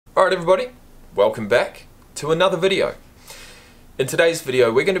Alright everybody, welcome back to another video. In today's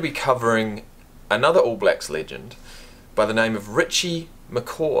video we're going to be covering another All Blacks legend by the name of Richie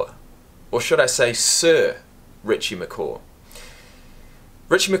McCaw, or should I say Sir Richie McCaw.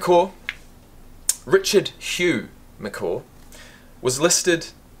 Richie McCaw, Richard Hugh McCaw, was listed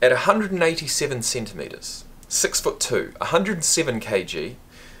at 187 centimetres, 6'2", 107 kg,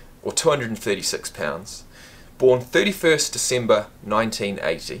 or 236 pounds, born 31st December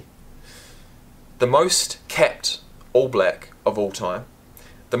 1980, the most capped All Black of all time,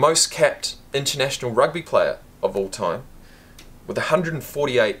 the most capped international rugby player of all time, with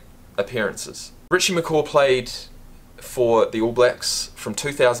 148 appearances. Richie McCaw played for the All Blacks from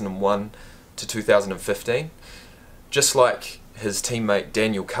 2001 to 2015, just like his teammate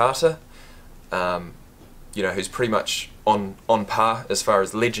Daniel Carter, who's pretty much on par as far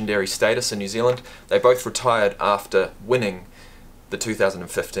as legendary status in New Zealand. They both retired after winning the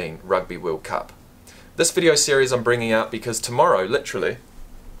 2015 Rugby World Cup. This video series I'm bringing out because tomorrow, literally,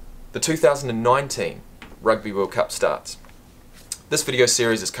 the 2019 Rugby World Cup starts. This video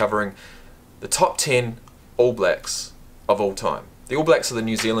series is covering the top 10 All Blacks of all time. The All Blacks are the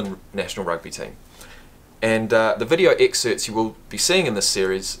New Zealand national rugby team. And the video excerpts you will be seeing in this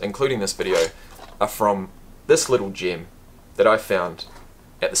series, including this video, are from this little gem that I found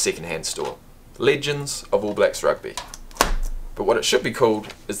at the second-hand store. Legends of All Blacks Rugby. But what it should be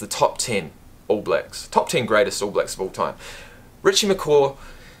called is the top 10 All Blacks. Top 10 greatest All Blacks of all time. Richie McCaw,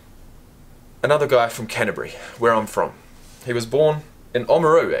 another guy from Canterbury, where I'm from. He was born in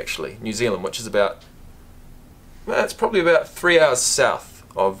Oamaru, actually, New Zealand, which is about, well, it's probably about 3 hours south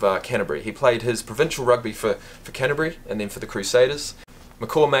of Canterbury. He played his provincial rugby for Canterbury and then for the Crusaders.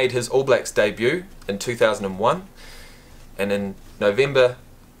 McCaw made his All Blacks debut in 2001, and in November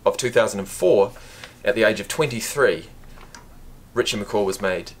of 2004, at the age of 23, Richie McCaw was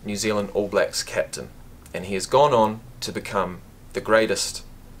made New Zealand All Blacks captain, and he has gone on to become the greatest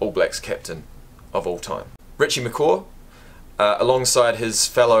All Blacks captain of all time. Richie McCaw, alongside his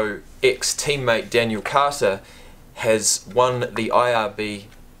fellow ex-teammate Daniel Carter, has won the IRB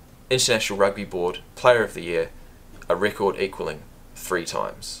International Rugby Board Player of the Year, a record equalling 3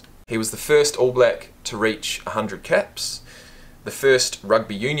 times. He was the first All Black to reach 100 caps, the first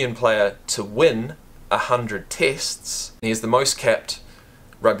rugby union player to win 100 tests. He is the most capped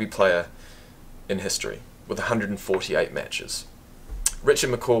rugby player in history, with 148 matches.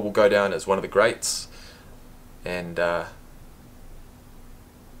 Richard McCaw will go down as one of the greats, and I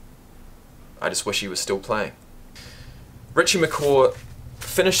just wish he was still playing. Richie McCaw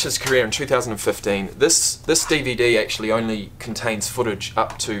finished his career in 2015. This DVD actually only contains footage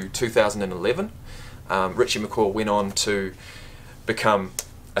up to 2011. Richie McCaw went on to become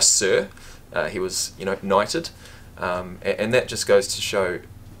a Sir. He was, knighted, and that just goes to show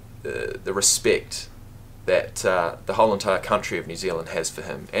the respect that the whole entire country of New Zealand has for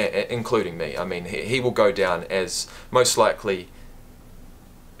him, including me. I mean, he will go down as most likely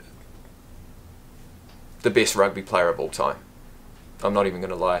the best rugby player of all time. I'm not even going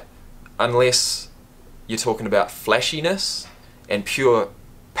to lie. Unless you're talking about flashiness and pure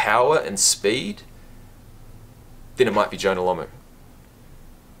power and speed, then it might be Jonah Lomu.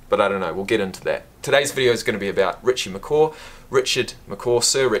 But I don't know, we'll get into that. Today's video is going to be about Richie McCaw, Richard McCaw,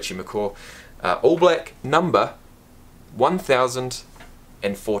 Sir Richie McCaw, All Black number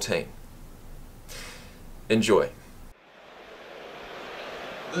 1014. Enjoy.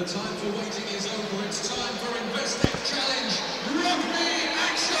 The time for waiting is over. It's time for Investec Challenge Rugby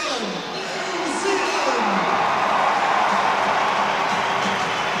Action! New Zealand!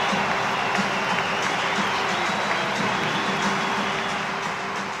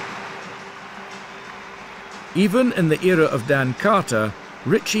 Even in the era of Dan Carter,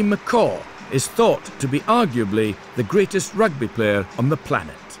 Richie McCaw is thought to be arguably the greatest rugby player on the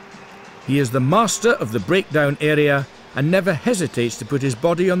planet. He is the master of the breakdown area and never hesitates to put his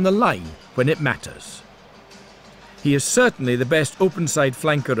body on the line when it matters. He is certainly the best openside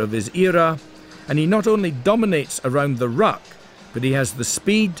flanker of his era, and he not only dominates around the ruck, but he has the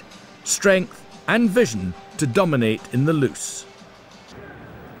speed, strength and vision to dominate in the loose.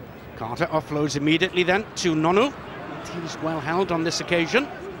 Carter offloads immediately then to Nonu. He's well held on this occasion.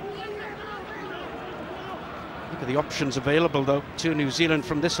 Look at the options available though to New Zealand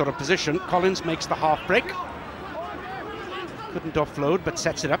from this sort of position. Collins makes the half break. Couldn't offload but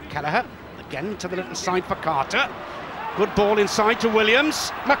sets it up. Kelleher again to the little side for Carter. Good ball inside to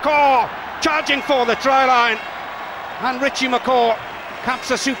Williams. McCaw charging for the try line. And Richie McCaw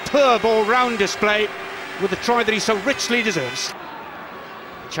caps a superb all-round display with the try that he so richly deserves.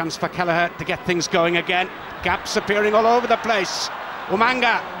 Chance for Kelleher to get things going again. Gaps appearing all over the place.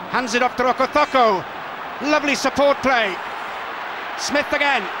 Umanga Hands it off to Okothoko. Lovely support play. Smith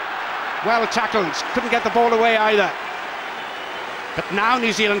again. Well tackled. Couldn't get the ball away either. But now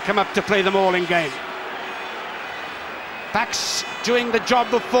New Zealand come up to play the mauling game. Backs doing the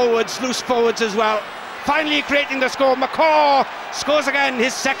job of forwards, loose forwards as well. Finally creating the score. McCaw scores again,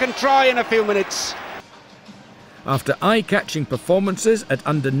 his second try in a few minutes. After eye-catching performances at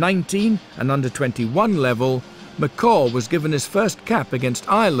under-19 and under-21 level, McCaw was given his first cap against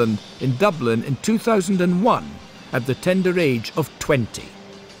Ireland in Dublin in 2001 at the tender age of 20.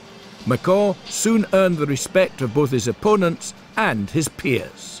 McCaw soon earned the respect of both his opponents and his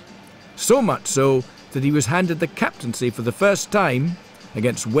peers. So much so that he was handed the captaincy for the first time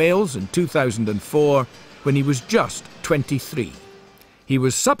against Wales in 2004 when he was just 23. He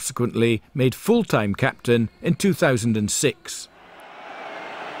was subsequently made full-time captain in 2006.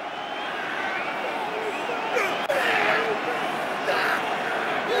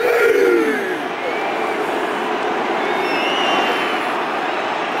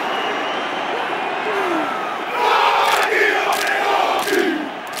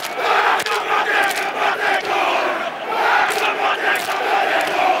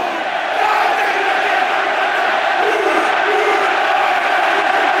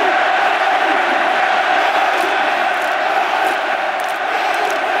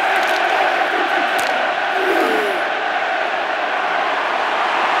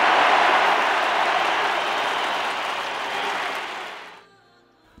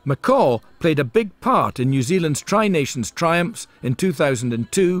 McCaw played a big part in New Zealand's Tri-Nations triumphs in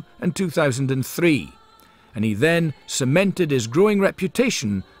 2002 and 2003, and he then cemented his growing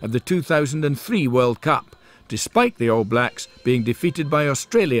reputation at the 2003 World Cup, despite the All Blacks being defeated by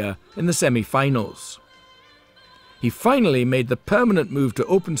Australia in the semi-finals. He finally made the permanent move to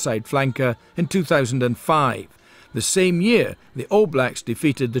openside flanker in 2005, the same year the All Blacks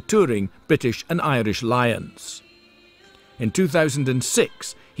defeated the touring British and Irish Lions. In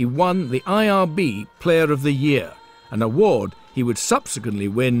 2006, he won the IRB Player of the Year, an award he would subsequently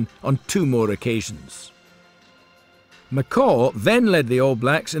win on 2 more occasions. McCaw then led the All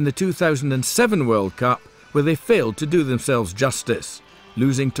Blacks in the 2007 World Cup, where they failed to do themselves justice,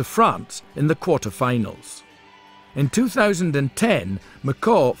 losing to France in the quarter-finals. In 2010,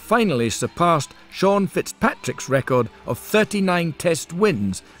 McCaw finally surpassed Sean Fitzpatrick's record of 39 Test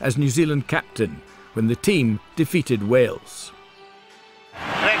wins as New Zealand captain, when the team defeated Wales.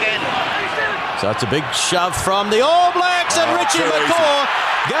 So it's a big shove from the All Blacks, and Richie McCaw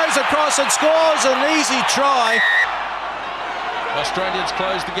goes across and scores an easy try. Australians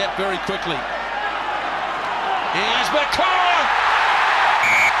close the gap very quickly. Here's McCaw!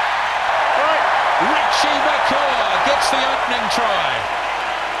 Richie McCaw gets the opening try.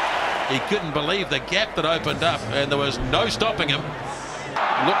 He couldn't believe the gap that opened up, and there was no stopping him.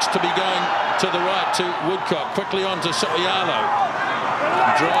 Looks to be going to the right to Woodcock, quickly on to Soialo.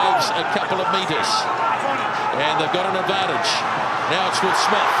 Drives a couple of metres, and they've got an advantage. Now it's with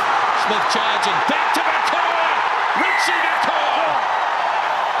Smith. Smith charging, back to McCaw! Richie McCaw!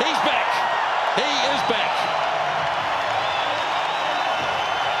 He's back. He is back.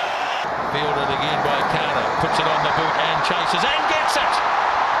 Fielded again by Carter, puts it on the boot and chases and gets it.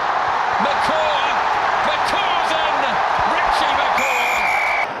 McCaw! McCaw's in! Richie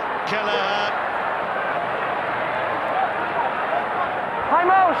McCaw! Killer.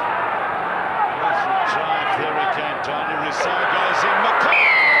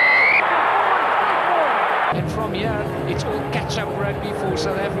 And from here, it's all catch-up rugby for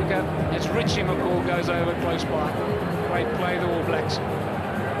South Africa as Richie McCaw goes over close by. Great play, the All Blacks.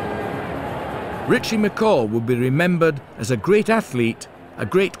 Richie McCaw will be remembered as a great athlete, a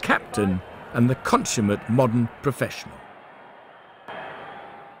great captain, and the consummate modern professional.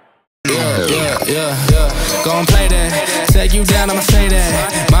 Go and play that. Take you down, I'ma say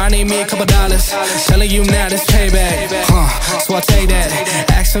that. Mine need me a couple dollars. Telling you now this payback. So I take that.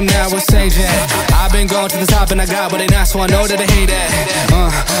 Ask them now what stage that. I've been going to the top and I got what they not, so I know that they hate that.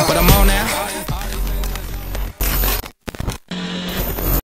 But I'm on that.